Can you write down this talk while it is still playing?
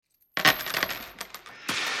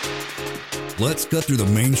Let's cut through the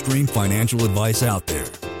mainstream financial advice out there.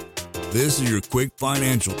 This is your quick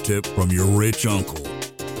financial tip from your rich uncle.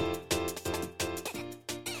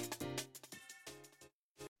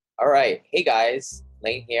 All right. Hey guys,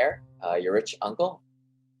 Lane here, your rich uncle.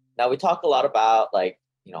 Now we talk a lot about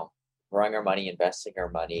growing our money, investing our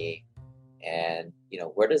money, and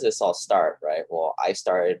where does this all start, right? Well, I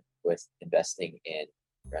started with investing in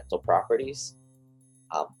rental properties.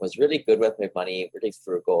 Was really good with my money, really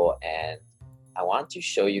frugal, and I wanted to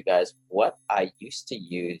show you guys what I used to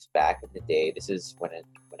use back in the day. This is when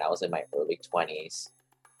I was in my early 20s,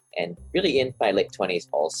 and really in my late 20s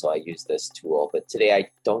also I used this tool. But today I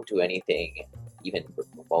don't do anything even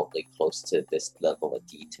remotely close to this level of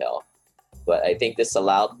detail. But I think this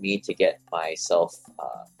allowed me to get myself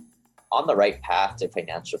on the right path to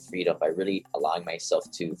financial freedom by really allowing myself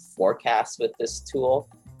to forecast with this tool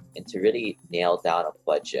and to really nail down a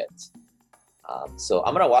budget. So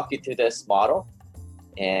I'm going to walk you through this model,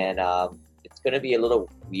 and it's going to be a little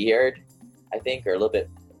weird, I think, or a little bit,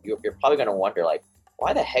 you're probably going to wonder, like,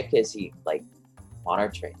 why the heck is he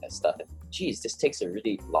monitoring this stuff? And geez, this takes a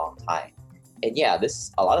really long time. And yeah,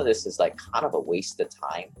 a lot of this is kind of a waste of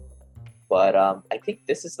time. But I think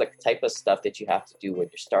this is the type of stuff that you have to do when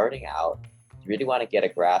you're starting out. You really want to get a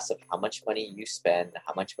grasp of how much money you spend,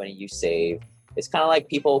 how much money you save. It's kind of like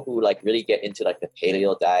people who really get into the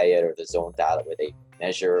paleo diet or the zone diet, where they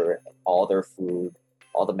measure all their food,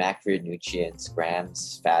 all the macronutrients,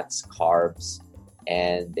 grams, fats, carbs,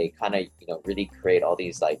 and they kind of really create all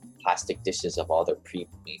these plastic dishes of all their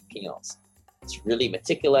pre-made meals. It's really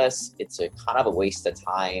meticulous. It's a kind of a waste of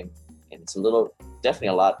time, and it's definitely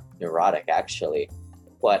a lot neurotic actually.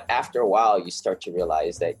 But after a while, you start to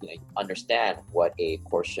realize that you understand what a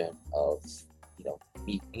portion of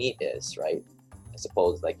meat is, right? I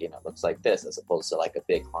suppose looks like this, as opposed to a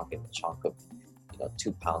big honking chunk of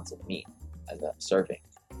 2 pounds of meat as a serving.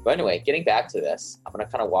 But anyway, getting back to this, I'm going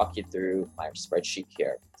to kind of walk you through my spreadsheet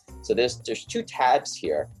here. So there's 2 tabs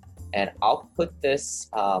here, and I'll put this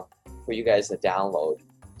for you guys to download,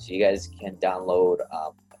 so you guys can download a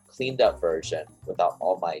cleaned up version without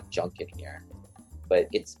all my junk in here. But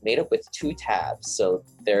it's made up with 2 tabs. So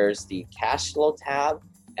there's the cash flow tab,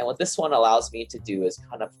 and what this one allows me to do is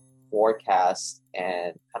kind of forecast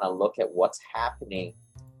and kind of look at what's happening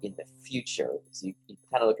in the future. So you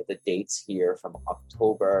kind of look at the dates here from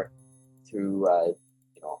October through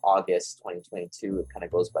August 2022. It kind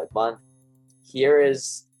of goes by month. Here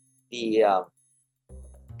is the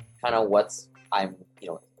kind of what's I'm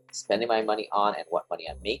spending my money on and what money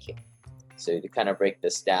I'm making. So to kind of break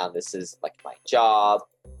this down, this is my job.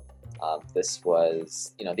 This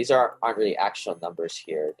was these aren't really actual numbers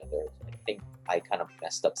here. I think I kind of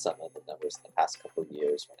messed up some of the numbers in the past couple of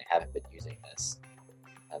years when I haven't been using this.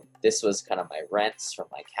 This was kind of my rents from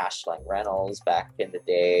my cash line rentals back in the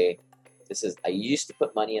day. I used to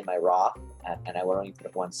put money in my Roth, and I would only put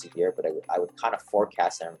it once a year, but I would kind of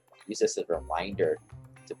forecast and use this as a reminder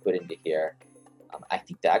to put into here. I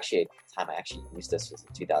think the time I actually used this was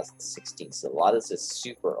in 2016, so a lot of this is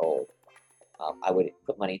super old. I would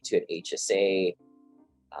put money to an HSA,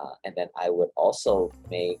 and then I would also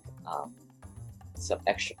make some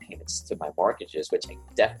extra payments to my mortgages, which I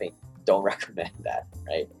definitely don't recommend that,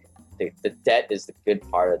 right? The debt is the good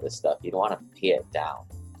part of this stuff. You don't want to pay it down.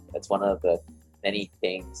 That's one of the many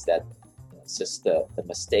things that it's just the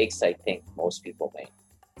mistakes I think most people make.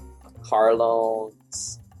 Car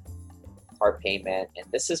loans, car payment, and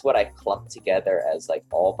this is what I clumped together as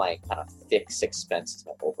all my kind of fixed expenses,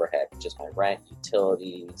 my overhead, just my rent,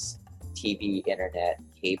 utilities, TV, internet,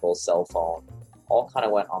 cable, cell phone, all kind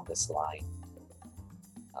of went on this line.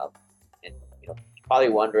 And probably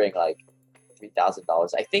wondering $3,000.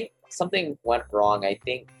 I think something went wrong. I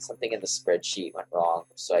think something in the spreadsheet went wrong.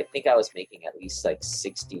 So I think I was making at least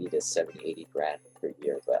 60 to 70, 80 grand per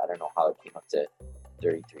year, but I don't know how it came up to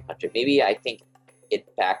 3,300. Maybe I think it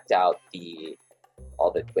backed out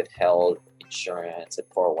all the withheld insurance and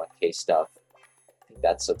 401k stuff. I think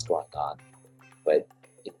that's what's going on. But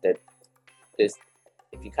if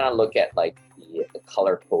you kind of look at the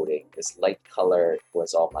color coding, this light color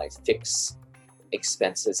was all my fixed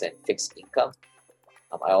expenses and fixed income.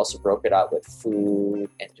 I also broke it out with food,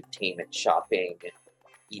 entertainment, shopping,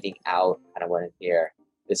 eating out, kind of went in here.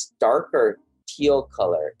 This darker teal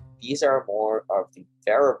color, these are more of the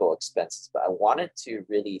variable expenses, but I wanted to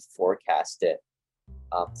really forecast it.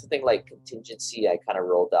 Something like contingency, I kind of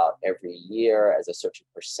rolled out every year as a certain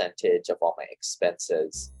percentage of all my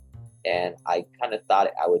expenses. And I kind of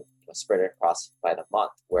thought I would spread it across by the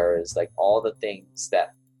month, whereas all the things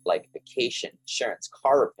that vacation, insurance,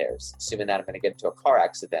 car repairs, assuming that I'm going to get into a car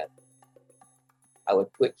accident, I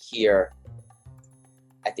would put here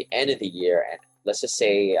at the end of the year, and let's just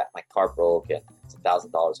say my car broke and it's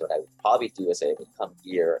 $1,000, what I would probably do is I would come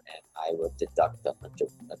here and I would deduct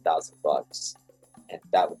 $1,000, and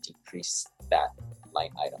that would decrease that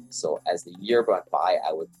line item. So as the year went by,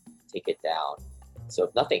 I would take it down. So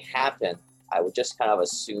if nothing happened, I would just kind of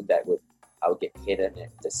assume that I would get hit in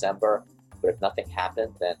December. But if nothing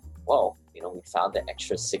happened, then we found the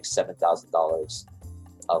extra $6,000-$7,000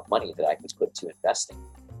 of money that I could put to investing.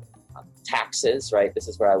 Taxes, right? This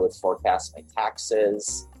is where I would forecast my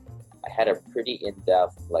taxes. I had a pretty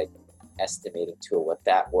in-depth estimating tool what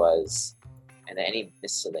that was, and any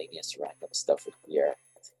miscellaneous random stuff would be here.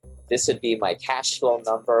 This would be my cash flow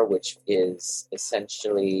number, which is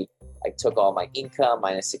essentially I took all my income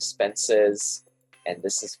minus expenses, and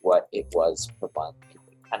this is what it was per month. You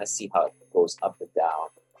can kind of see how it goes up and down.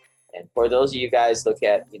 And for those of you guys look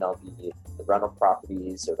at the rental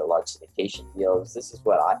properties or the large syndication deals, this is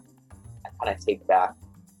what I kind of take back.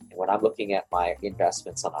 And when I'm looking at my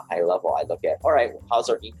investments on a high level, I look at, all right, how's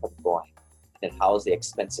our income going? And how's the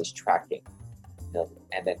expenses tracking?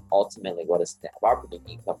 And then ultimately, what is net operating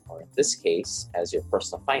income? Or in this case, as your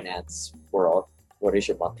personal finance world, what is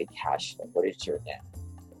your monthly cash flow? What is your net?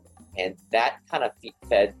 And that kind of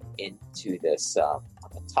fed into this. On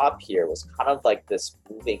the top here was kind of like this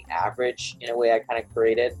moving average in a way I kind of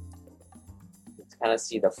created. You can kind of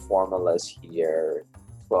see the formulas here.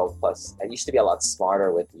 12 plus. I used to be a lot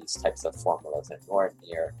smarter with these types of formulas and nowhere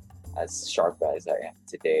near as sharp as I am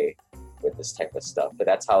today with this type of stuff. But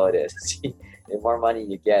that's how it is. The more money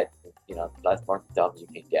you get, the less more dumb you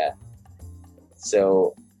can get.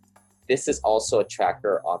 So this is also a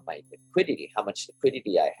tracker on my liquidity, how much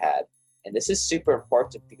liquidity I had. And this is super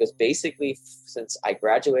important because basically since I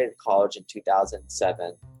graduated college in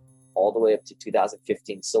 2007 all the way up to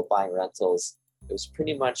 2015, still buying rentals, it was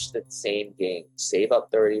pretty much the same game. Save up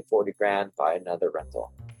 30, 40 grand, buy another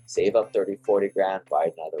rental. Save up 30, 40 grand,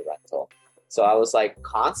 buy another rental. So I was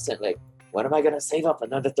constantly, when am I going to save up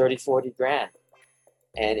another 30, 40 grand?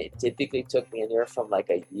 And it typically took me anywhere from a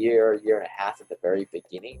year and a half at the very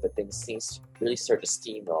beginning, but things really start to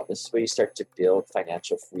steamroll. This is where you start to build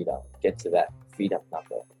financial freedom, get to that freedom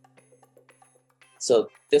number. So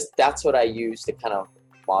that's what I use to kind of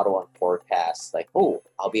model and forecast,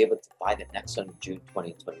 I'll be able to buy the next one in June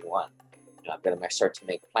 2021. I'm going to start to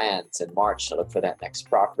make plans in March to look for that next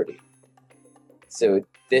property. So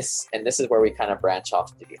this is where we kind of branch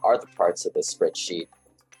off to the other parts of the spreadsheet.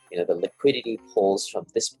 The liquidity pulls from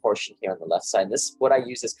this portion here on the left side. And this is what I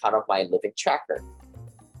use as kind of my living tracker.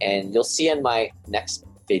 And you'll see in my next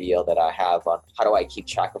video that I have on how do I keep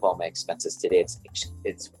track of all my expenses today.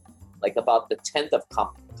 It's like about the 10th of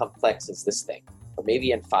complex is this thing, or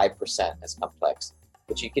maybe in 5% as complex.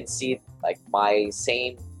 But you can see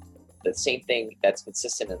the same thing that's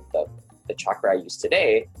consistent in the tracker I use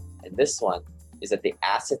today. And this one is that the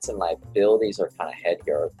assets and liabilities are kind of head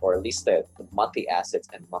here, or at least the monthly assets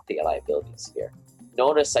and monthly liabilities here.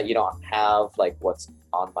 Notice that you don't have what's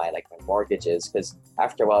on my mortgages, because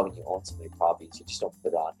after a while when you own so many properties, you just don't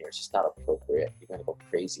put it on here. It's just not appropriate. You're going to go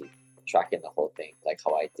crazy tracking the whole thing like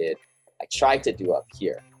how I did. I tried to do up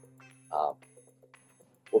here.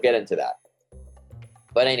 We'll get into that.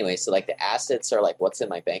 But anyway, so the assets are what's in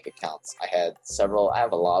my bank accounts. I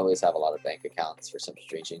always have a lot of bank accounts for some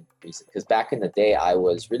strange reason. Because back in the day, I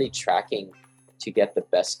was really tracking to get the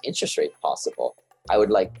best interest rate possible. I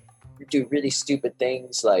would do really stupid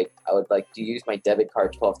things. I would to use my debit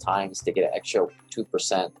card 12 times to get an extra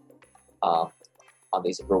 2% on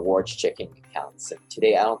these rewards checking accounts. And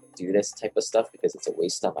today I don't do this type of stuff because it's a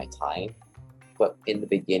waste of my time. But in the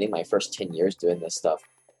beginning, my first 10 years doing this stuff,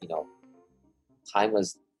 time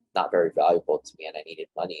was not very valuable to me and I needed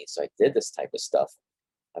money. So I did this type of stuff.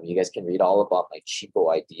 You guys can read all about my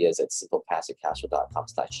cheapo ideas at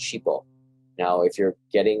simplepassivecashflow.com/cheapo. Now, if you're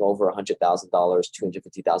getting over $100,000,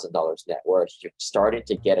 $250,000 net worth, you're starting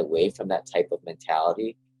to get away from that type of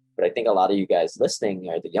mentality. But I think a lot of you guys listening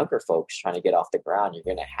are the younger folks trying to get off the ground. You're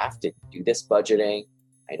going to have to do this budgeting.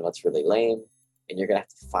 I know it's really lame. And you're going to have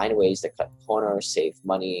to find ways to cut corners, save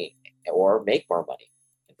money, or make more money,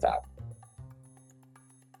 in fact.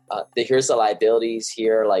 Here's the liabilities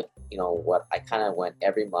here, what I kind of went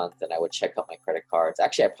every month and I would check out my credit cards.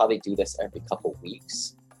 Actually, I probably do this every couple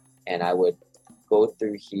weeks, and I would go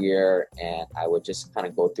through here and I would just kind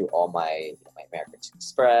of go through all my American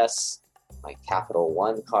Express, my Capital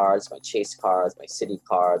One cards, my Chase cards, my Citi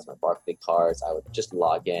cards, my Barclays cards. I would just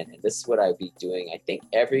log in, and this is what I'd be doing, I think,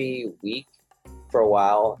 every week for a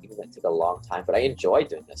while. Even though it took a long time, but I enjoy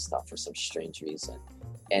doing this stuff for some strange reason.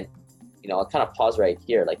 And I'll kind of pause right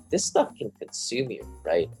here. This stuff can consume you,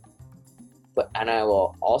 right? And I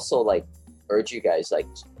will also urge you guys, like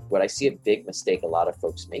what I see a big mistake a lot of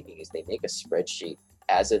folks making is they make a spreadsheet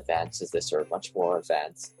as advanced as this or much more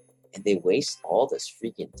advanced, and they waste all this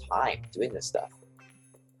freaking time doing this stuff.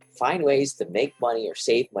 Find ways to make money or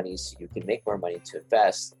save money so you can make more money to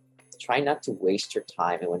invest. Try not to waste your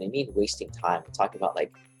time. And when I mean wasting time, I'm talking about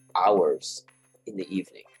like hours in the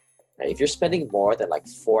evening. Right? If you're spending more than like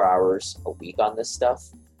 4 hours a week on this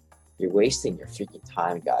stuff, you're wasting your freaking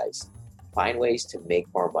time, guys. Find ways to make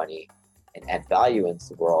more money and add value into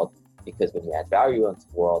the world, because when you add value into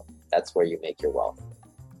the world, that's where you make your wealth.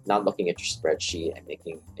 Not looking at your spreadsheet and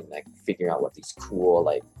like figuring out what these cool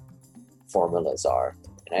like formulas are.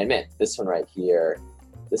 And I admit, this one right here,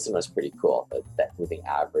 this one was pretty cool, that moving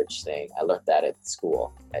average thing. I learned that at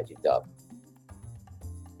school at UW.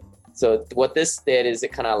 So what this did is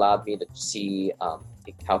it kind of allowed me to see,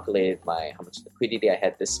 it calculated how much liquidity I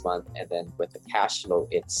had this month, and then with the cash flow,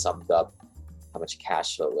 it summed up how much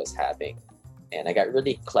cash flow I was having. And I got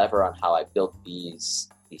really clever on how I built these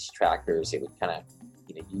trackers. It would kind of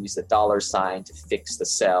use the dollar sign to fix the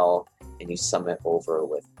cell, and you sum it over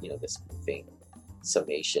with this moving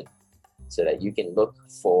summation, so that you can look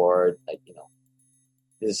forward. Like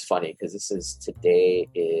this is funny because today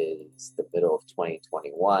is the middle of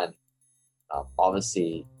 2021.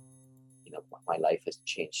 Obviously, my life has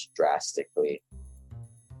changed drastically,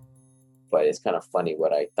 but it's kind of funny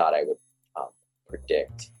what I thought I would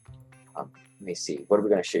predict. Let me see. What are we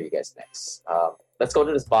going to show you guys next? Let's go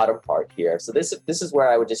to this bottom part here. So this is where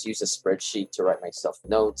I would just use a spreadsheet to write myself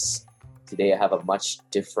notes. Today I have a much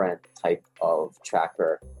different type of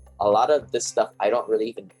tracker. A lot of this stuff I don't really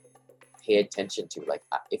even pay attention to. Like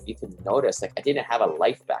if you can notice, like I didn't have a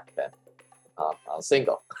life back then. I was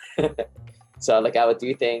single. So like I would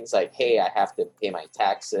do things like, hey, I have to pay my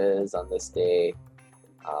taxes on this day.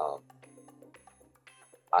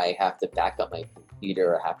 I have to back up my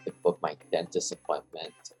computer. I have to book my dentist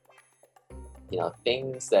appointment.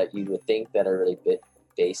 Things that you would think that are really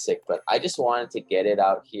basic, but I just wanted to get it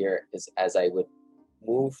out here as I would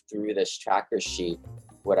move through this tracker sheet.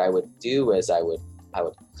 What I would do is I would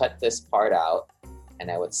cut this part out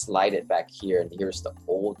and I would slide it back here, and here's the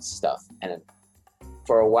old stuff. And then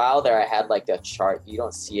for a while there, I had like a chart. You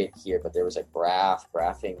don't see it here, but there was a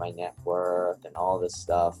graphing my net worth and all this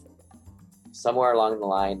stuff. Somewhere along the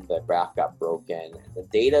line, the graph got broken. And the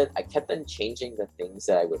data, I kept on changing the things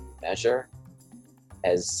that I would measure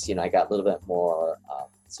as I got a little bit more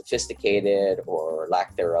sophisticated, or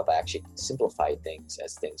lack thereof. I actually simplified things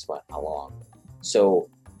as things went along. So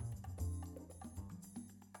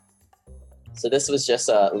this was just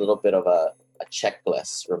a little bit of a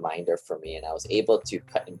checklist reminder for me, and I was able to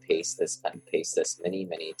cut and paste this many,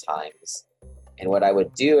 many times. And what I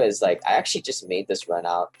would do is I actually just made this run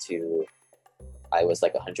out to, I was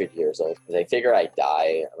 100 years old, because I figure I'd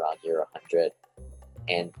die around year 100.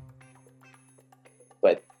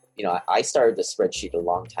 But I started the spreadsheet a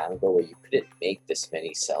long time ago where you couldn't make this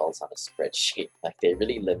many cells on a spreadsheet. They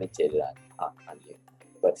really limited it on you.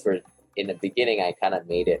 But in the beginning, I kind of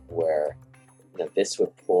made it where this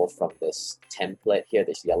would pull from this template here,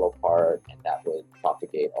 this yellow part, and that would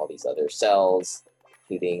propagate all these other cells,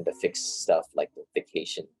 including the fixed stuff like the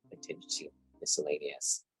vacation, contingency,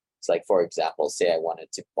 miscellaneous. So for example, say I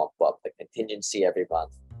wanted to bump up the contingency every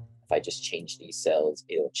month. If I just change these cells,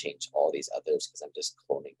 it'll change all these others because I'm just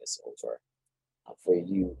cloning this over. For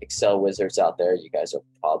you Excel wizards out there, you guys are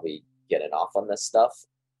probably getting off on this stuff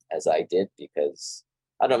as I did, because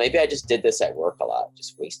I don't know, maybe I just did this at work a lot,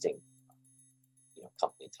 just wasting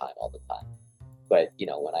company time all the time. But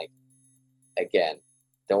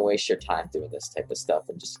don't waste your time doing this type of stuff,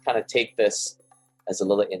 and just kind of take this as a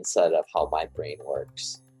little insight of how my brain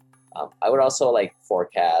works. I would also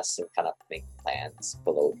forecast and kind of make plans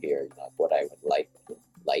below here, what I would like in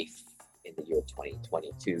life in the year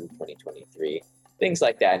 2022, 2023, things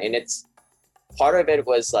like that. And it's part of it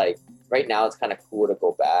was right now it's kind of cool to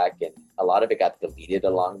go back, and a lot of it got deleted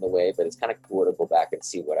along the way, but it's kind of cool to go back and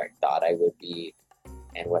see what I thought I would be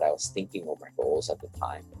and what I was thinking were my goals at the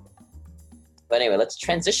time. But anyway, let's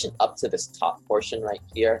transition up to this top portion right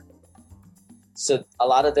here. So a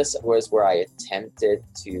lot of this was where I attempted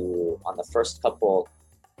to, on the first couple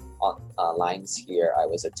lines here, I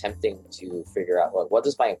was attempting to figure out, what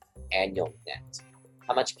is my annual net?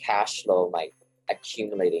 How much cash flow am I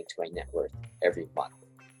accumulating to my net worth every month?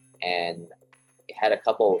 And it had a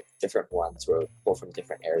couple different ones where it would pull from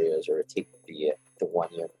different areas, or take the 1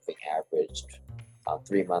 year moving average,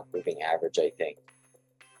 3 month moving average, I think.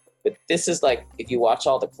 But this is if you watch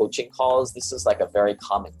all the coaching calls, this is a very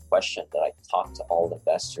common question that I talk to all the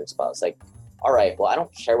investors about. It's all right, well, I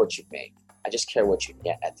don't care what you make. I just care what you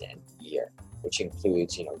get at the end of the year, which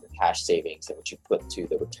includes, your cash savings and what you put to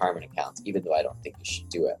the retirement accounts, even though I don't think you should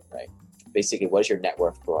do it, right? Basically, what is your net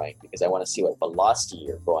worth growing? Because I want to see what velocity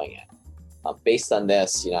you're growing at. Based on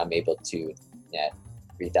this, I'm able to net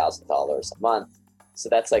 $3,000 a month. So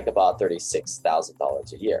that's like about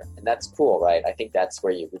 $36,000 a year. And that's cool, right? I think that's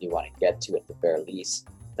where you really want to get to at the very least.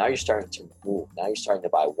 Now you're starting to move. Now you're starting to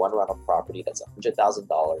buy one rental property that's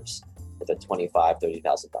 $100,000 with a $25,000,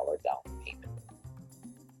 $30,000 down payment.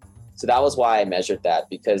 So that was why I measured that,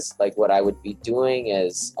 because like what I would be doing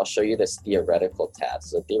is I'll show you this theoretical tab.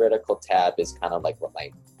 So the theoretical tab is kind of like what my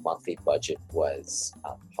monthly budget was,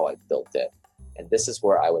 how I built it. And this is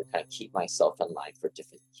where I would kind of keep myself in line for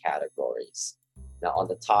different categories. Now on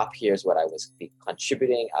the top here is what I was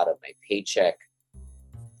contributing out of my paycheck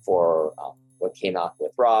for what came out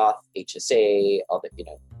with Roth, HSA, all the,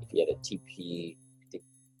 if you had a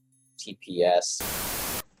TPS.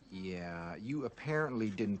 Yeah, you apparently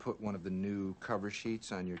didn't put one of the new cover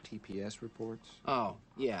sheets on your TPS reports. Oh,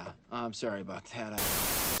 yeah. I'm sorry about that.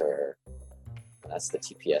 Sure. That's the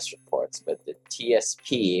TPS reports. But the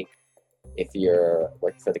TSP, if you're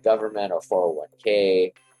working for the government or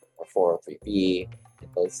 401k or 403b,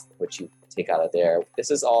 those what you take out of there.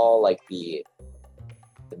 This is all like the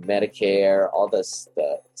Medicare, all this,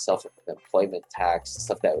 the self-employment tax,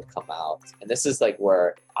 stuff that would come out. And this is like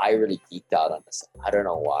where I really geeked out on this. I don't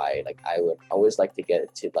know why. Like I would always like to get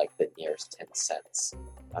it to like the nearest 10 cents.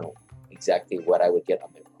 I don't know exactly what I would get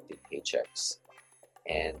on my monthly paychecks.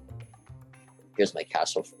 And here's my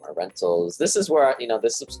cash flow from my rentals. This is where,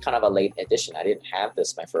 this was kind of a late addition. I didn't have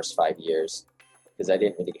this my first 5 years because I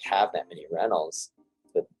didn't really have that many rentals.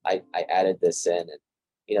 But I added this in, and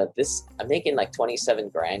I'm making like 27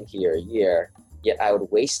 grand here a year, yet I would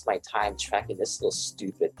waste my time tracking this little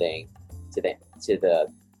stupid thing to the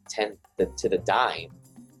dime,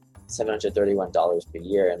 $731 per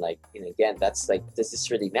year. And again, that's like, does this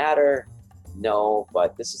really matter? No,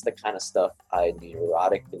 but this is the kind of stuff I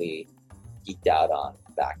neurotically geeked out on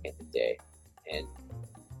back in the day. And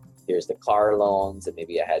here's the car loans, and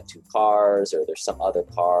maybe I had 2 cars, or there's some other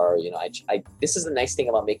car. This is the nice thing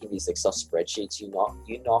about making these Excel spreadsheets. You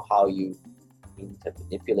know how you need to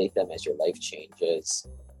manipulate them as your life changes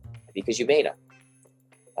because you made them.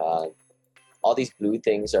 All these blue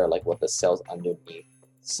things are like what the cells underneath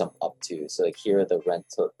sum up to. So like here are the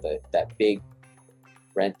rental, that big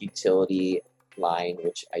rent utility line,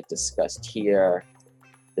 which I discussed here.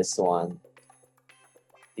 This one.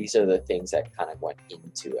 These are the things that kind of went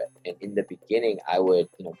into it. And in the beginning, I would,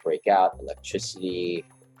 break out electricity,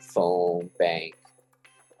 phone, bank,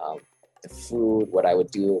 the food. What I would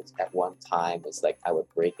do at one time is like I would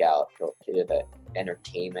break out the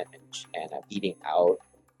entertainment and eating out.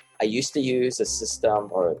 I used to use a system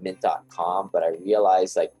or mint.com, but I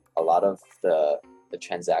realized like a lot of the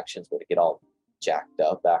transactions would get all jacked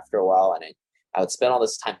up after a while. And I would spend all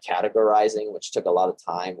this time categorizing, which took a lot of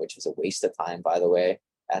time, which was a waste of time, by the way.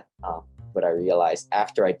 But I realized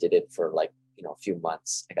after I did it for like, a few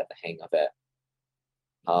months, I got the hang of it.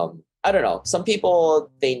 I don't know. Some people,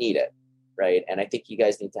 they need it, right? And I think you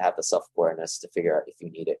guys need to have the self-awareness to figure out if you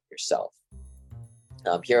need it yourself.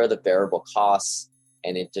 Here are the variable costs,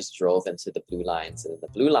 and it just drove into the blue lines. And then the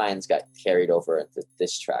blue lines got carried over into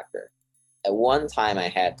this tracker. At one time, I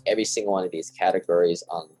had every single one of these categories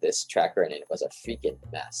on this tracker, and it was a freaking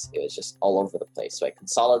mess. It was just all over the place. So I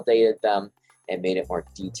consolidated them and made it more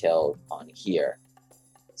detailed on here.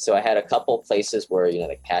 So I had a couple places where,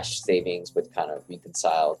 the cash savings would kind of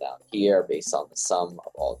reconcile down here based on the sum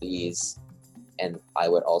of all these. And I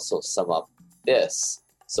would also sum up this.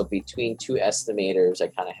 So between 2 estimators, I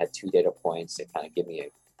kind of had 2 data points that kind of give me a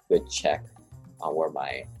good check on where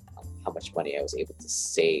how much money I was able to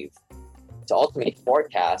save to ultimately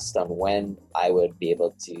forecast on when I would be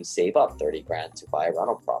able to save up 30 grand to buy a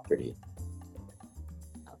rental property.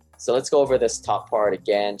 So let's go over this top part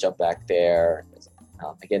again, jump back there.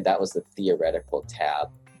 Again, that was the theoretical tab.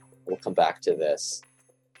 We'll come back to this.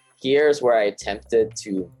 Here's where I attempted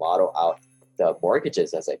to model out the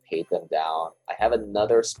mortgages as I paid them down. I have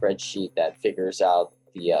another spreadsheet that figures out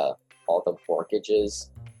all the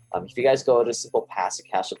mortgages. If you guys go to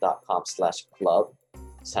simplepassivecashflow.com/club,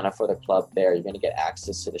 sign up for the club there, you're going to get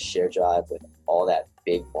access to the share drive with all that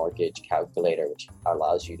big mortgage calculator, which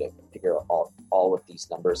allows you to figure out all what these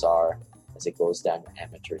numbers are as it goes down your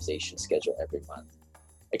amortization schedule every month.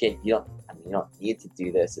 Again, you don't need to do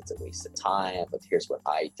this. It's a waste of time, but here's what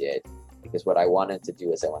I did, because what I wanted to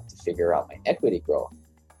do is I wanted to figure out my equity growth.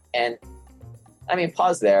 And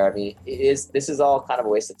pause there. This is all kind of a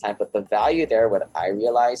waste of time, but the value there, what I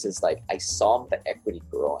realized is like I saw the equity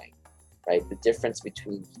growing. right? The difference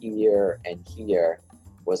between here and here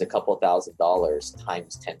was a couple $1,000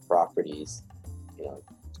 times 10 properties. You know,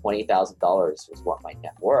 $20,000 was what my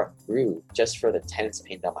net worth grew just for the tenants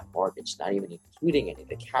paying down my mortgage, not even including any of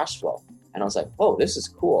the cash flow. And I was like, oh, this is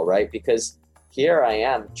cool, right? Because here I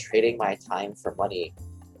am trading my time for money,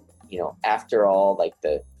 you know, after all, like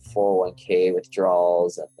the 401k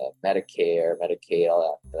withdrawals and the Medicare, Medicaid,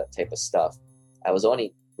 all that type of stuff. I was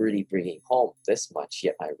only really bringing home this much,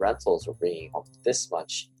 yet my rentals were bringing home this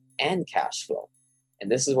much and cash flow. And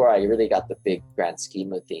this is where I really got the big grand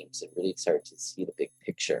scheme of things and really started to see the big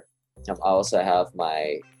picture. I also have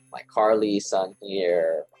my car lease on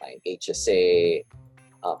here, my HSA.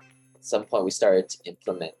 At some point, we started to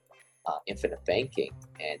implement infinite banking,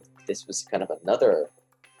 and this was kind of another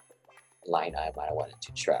line item I wanted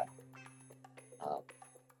to track.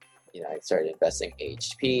 You know, I started investing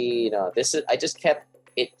HP. You know, I just kept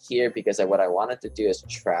it here because what I wanted to do is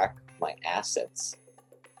track my assets.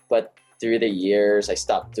 But through the years, I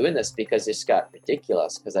stopped doing this because it just got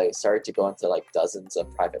ridiculous, because I started to go into like dozens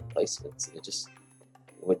of private placements, and it just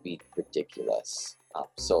would be ridiculous.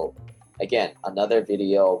 So again, another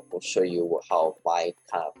video will show you how my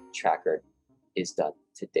kind of tracker is done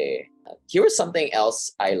today. Here was something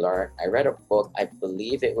else I learned. I read a book, I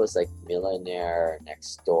believe it was like Millionaire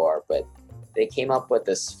Next Door, but they came up with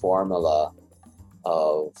this formula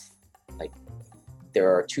of like,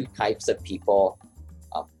 there are two types of people,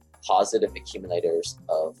 positive accumulators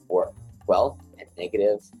of wealth and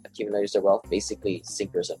negative accumulators of wealth, basically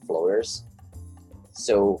sinkers and floaters.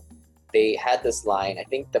 So they had this line, I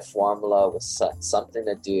think the formula was something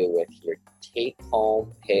to do with your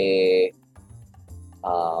take-home pay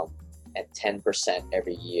at 10%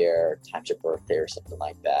 every year times your birthday or something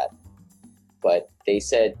like that. But they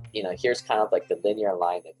said, you know, here's kind of like the linear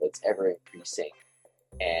line that it's ever increasing.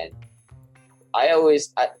 And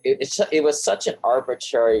it was such an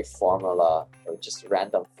arbitrary formula, or just a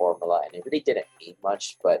random formula, and it really didn't mean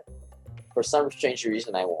much, but for some strange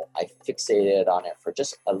reason, I fixated on it for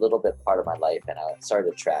just a little bit part of my life, and I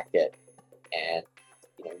started to track it. And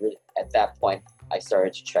you know, really, at that point, I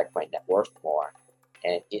started to track my net worth more.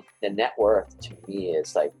 And the net worth to me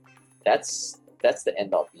is like, that's the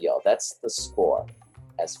end all be all. That's the score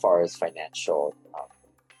as far as financial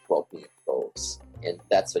well-being goes. And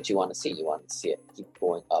that's what you want to see. You want to see it keep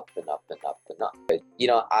going up and up and up and up. But, you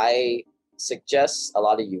know, I suggest a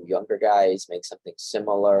lot of you younger guys make something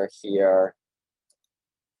similar here.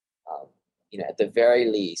 You know, at the very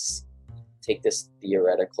least, take this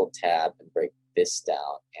theoretical tab and break this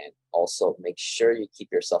down, and also make sure you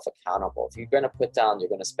keep yourself accountable. If you're going to put down, you're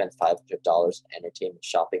going to spend $500 in entertainment,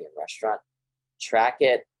 shopping, and restaurant, track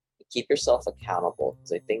it, and keep yourself accountable,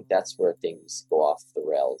 because I think that's where things go off the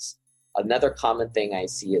rails. Another common thing I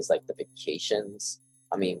see is like the vacations.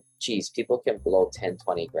 I mean, geez, people can blow 10,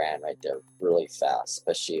 20 grand right there really fast,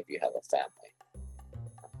 especially if you have a family.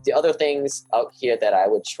 The other things out here that I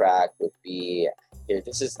would track would be, here,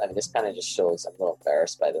 this kind of just shows, I'm a little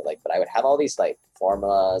embarrassed by the but I would have all these like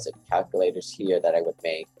formulas and calculators here that I would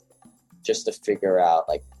make just to figure out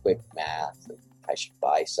like quick math, if I should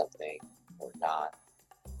buy something or not.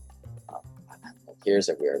 Here's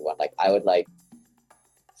a weird one. Like I would like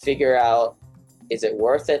figure out, is it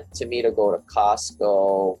worth it to me to go to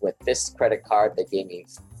Costco with this credit card that gave me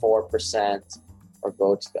 4%, or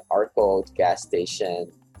go to the Arco gas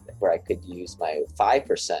station where I could use my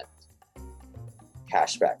 5%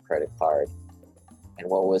 cashback credit card? And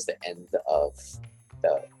what was the end of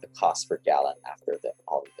the cost per gallon after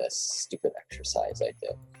all of this stupid exercise I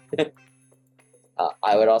did?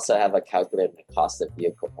 I would also have a calculated cost of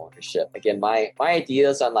vehicle ownership. Again, my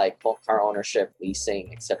ideas on like car ownership,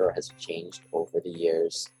 leasing, etc. has changed over the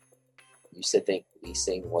years. I used to think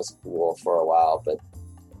leasing was cool for a while, but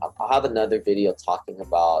I'll have another video talking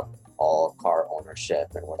about all car ownership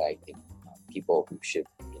and what I think people who should,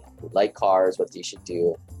 who like cars, what they should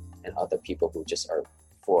do, and other people who just are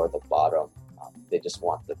for the bottom. They just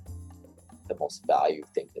want the most value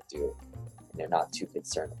thing to do, and they're not too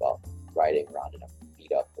concerned about riding around in a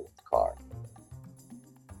beat up old car.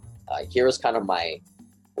 Here is kind of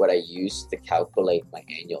what I use to calculate my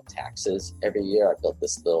annual taxes every year. I built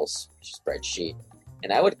this little spreadsheet,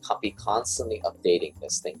 and I would be constantly updating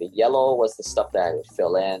this thing. The yellow was the stuff that I would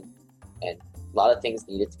fill in, and a lot of things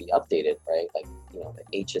needed to be updated, right? Like, the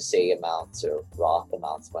HSA amounts or Roth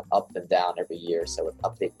amounts went up and down every year, so I would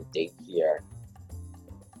update the date here.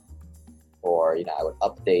 Or, I would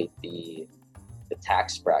update the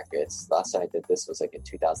tax brackets. Last time I did this was like in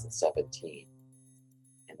 2017.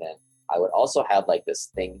 And then I would also have like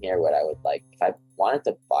this thing here where I would if I wanted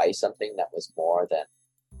to buy something that was more than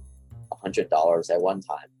 $100 at one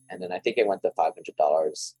time, And then I think it went to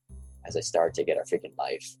 $500 as I started to get a freaking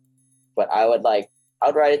life. But I would write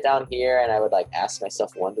it down here, and I would like ask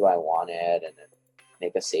myself, when do I want it? And then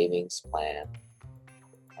make a savings plan.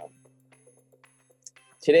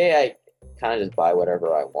 Today, I kind of just buy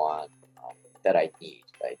whatever I want that I need,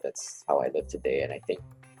 right? That's how I live today. And I think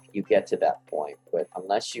you get to that point, but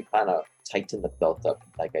unless you kind of tighten the belt up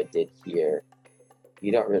like I did here,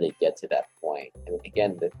 you don't really get to that point. And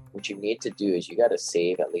again, what you need to do is you got to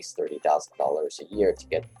save at least $30,000 a year to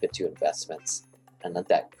get the two investments and let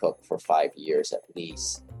that cook for 5 years at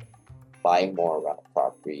least. Buying more rental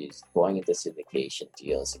properties, going into syndication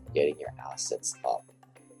deals, and getting your assets up.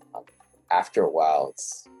 After a while,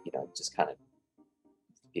 it's just kind of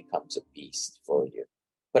becomes a beast for you.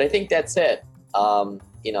 But I think that's it. So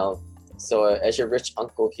as your rich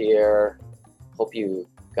uncle here, hope you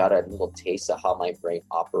got a little taste of how my brain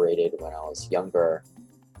operated when I was younger.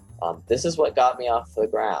 This is what got me off the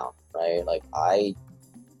ground, right? Like I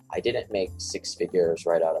didn't make six figures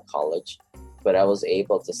right out of college, but I was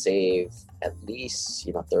able to save at least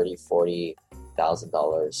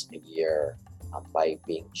 $30,000-$40,000 a year by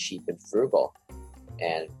being cheap and frugal.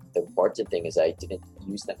 And the important thing is I didn't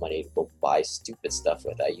use that money to go buy stupid stuff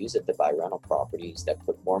with. I used it to buy rental properties that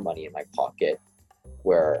put more money in my pocket,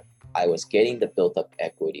 where I was getting the built up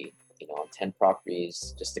equity. On 10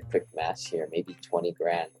 properties, just a quick math here, maybe 20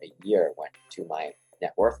 grand a year went to my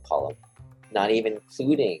net worth column, not even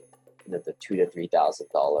including the $2,000 to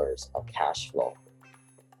 $3,000 of cash flow,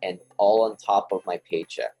 and all on top of my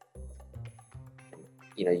paycheck.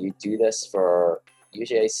 You do this for,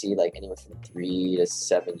 usually I see like anywhere from 3 to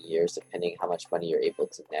 7 years, depending how much money you're able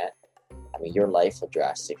to net. I mean, your life will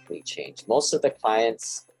drastically change. Most of the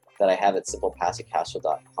clients that I have at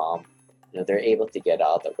simplepassivecashflow.com, they're able to get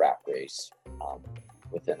out of the rat race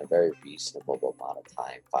within a very reasonable amount of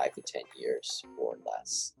time, 5 to 10 years or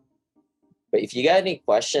less. But if you got any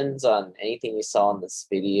questions on anything you saw in this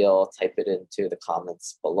video, type it into the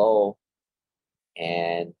comments below,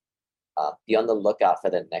 and be on the lookout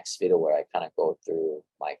for the next video where I kind of go through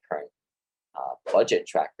my current budget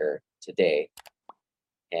tracker today.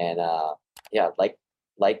 And like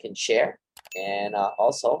and share. And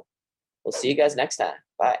also, we'll see you guys next time.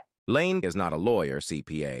 Bye. Lane is not a lawyer,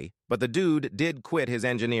 CPA, but the dude did quit his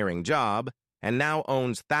engineering job and now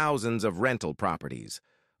owns thousands of rental properties.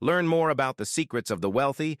 Learn more about the secrets of the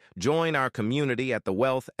wealthy. Join our community at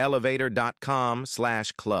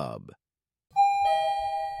thewealthelevator.com/club.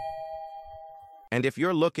 And if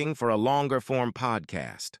you're looking for a longer form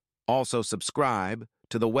podcast, also subscribe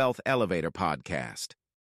to the Wealth Elevator podcast.